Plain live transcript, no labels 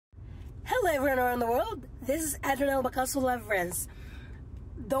everyone around the world. This is Adrianelle Bacaso Leverance.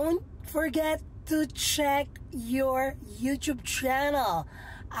 Don't forget to check your YouTube channel.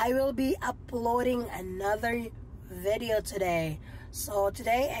 I will be uploading another video today. So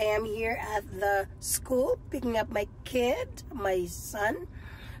today I am here at the school picking up my kid, my son.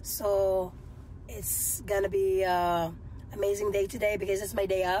 So it's gonna be an amazing day today because it's my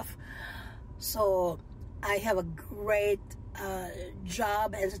day off. So I have a great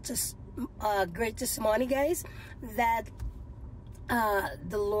job and it's just great testimony, guys, that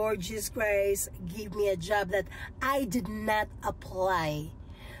the Lord Jesus Christ gave me a job that I did not apply.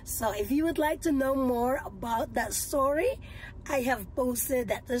 So if you would like to know more about that story, I have posted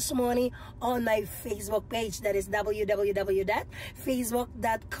that testimony on my Facebook page. That is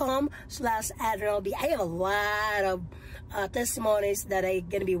www.facebook.com/AdrianelB. I have a lot of testimonies that I'm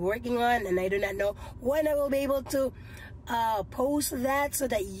going to be working on, and I do not know when I will be able to post that so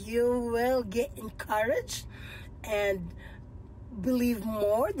that you will get encouraged and believe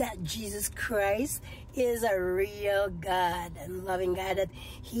more that Jesus Christ is a real God and loving God, that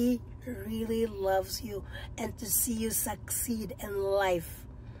He really loves you and to see you succeed in life,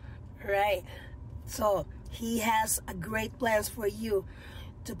 right? So He has a great plans for you,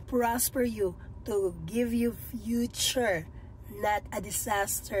 to prosper you, to give you future, not a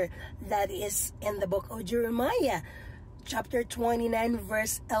disaster. That is in the book of Jeremiah chapter 29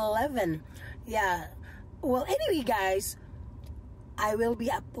 verse 11. Yeah, well, anyway, guys, I will be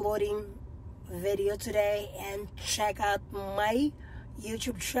uploading video today, and check out my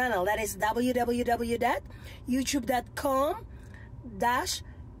YouTube channel. That is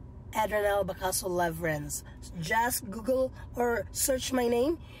www.youtube.com/Adrianelle Bacaso Leverance. Just Google or search my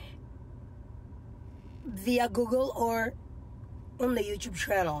name via Google or on the YouTube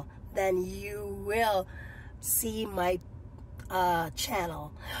channel. Then you will see my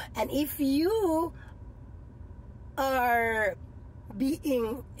channel. And if you are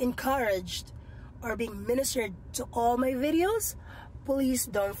being encouraged or being ministered to all my videos, please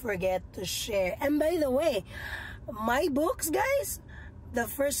don't forget to share. And by the way, my books, guys, the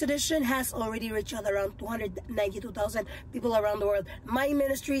first edition has already reached out around 292,000 people around the world. My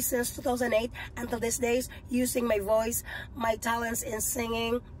ministry since 2008 until these days, using my voice, my talents in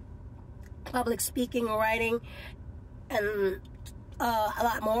singing, public speaking, writing, and a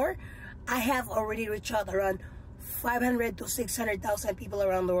lot more, I have already reached out around 500 to 600,000 people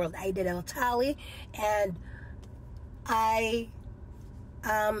around the world. I did a tally, and I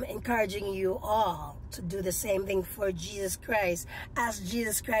am encouraging you all to do the same thing for Jesus Christ, as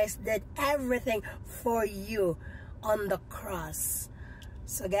Jesus Christ did everything for you on the cross.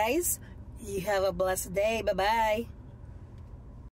 So guys, you have a blessed day. Bye-bye.